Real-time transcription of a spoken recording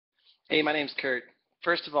Hey, my name's Kurt.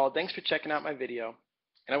 First of all, thanks for checking out my video,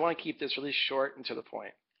 and I want to keep this really short and to the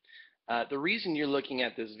point. The reason you're looking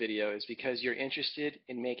at this video is because you're interested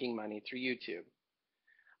in making money through YouTube.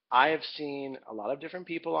 I have seen a lot of different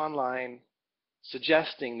people online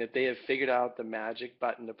suggesting that they have figured out the magic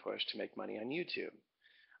button to push to make money on YouTube.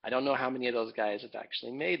 I don't know how many of those guys have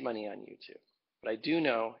actually made money on YouTube. What I do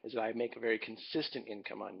know is that I make a very consistent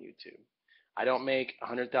income on YouTube. I don't make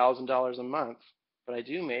 $100,000 a month, but I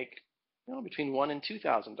do make between $1,000 and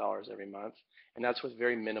 $2,000 every month, and that's with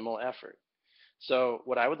very minimal effort. So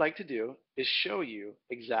what I would like to do is show you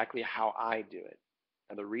exactly how I do it.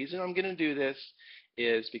 And the reason I'm going to do this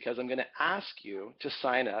is because I'm going to ask you to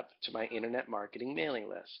sign up to my internet marketing mailing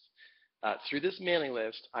list. Through this mailing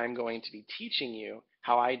list, I'm going to be teaching you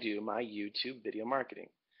how I do my YouTube video marketing.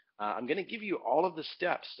 I'm going to give you all of the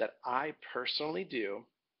steps that I personally do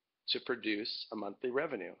to produce a monthly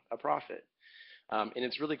revenue, a profit. And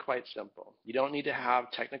it's really quite simple. You don't need to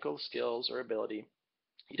have technical skills or ability.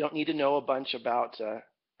 You don't need to know a bunch about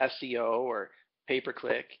SEO or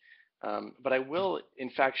pay-per-click. But I will, in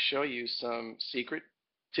fact, show you some secret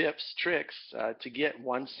tips, tricks to get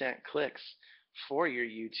 1-cent clicks for your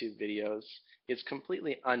YouTube videos. It's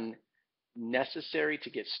completely unnecessary to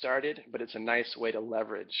get started, but it's a nice way to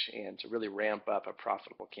leverage and to really ramp up a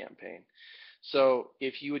profitable campaign. So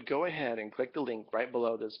if you would go ahead and click the link right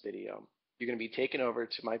below this video, you're going to be taken over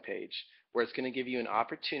to my page where it's going to give you an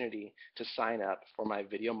opportunity to sign up for my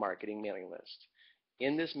video marketing mailing list.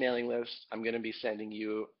 In this mailing list, I'm going to be sending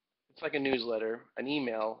you, it's like a newsletter, an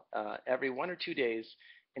email every 1 or 2 days,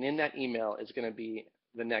 and in that email is going to be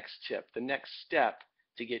the next tip, the next step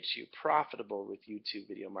to get you profitable with YouTube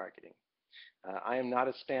video marketing. I am not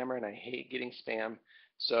a spammer and I hate getting spam,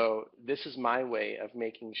 so this is my way of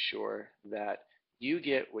making sure that you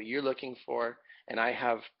get what you're looking for, and I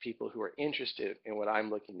have people who are interested in what I'm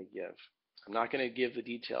looking to give. I'm not going to give the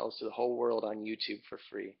details to the whole world on YouTube for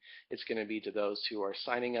free. It's going to be to those who are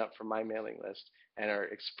signing up for my mailing list and are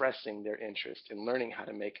expressing their interest in learning how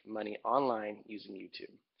to make money online using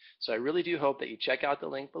YouTube. So I really do hope that you check out the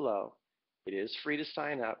link below. It is free to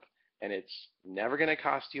sign up, and it's never going to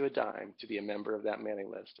cost you a dime to be a member of that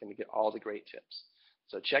mailing list and to get all the great tips.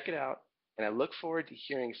 So check it out, and I look forward to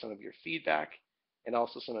hearing some of your feedback and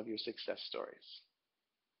also some of your success stories.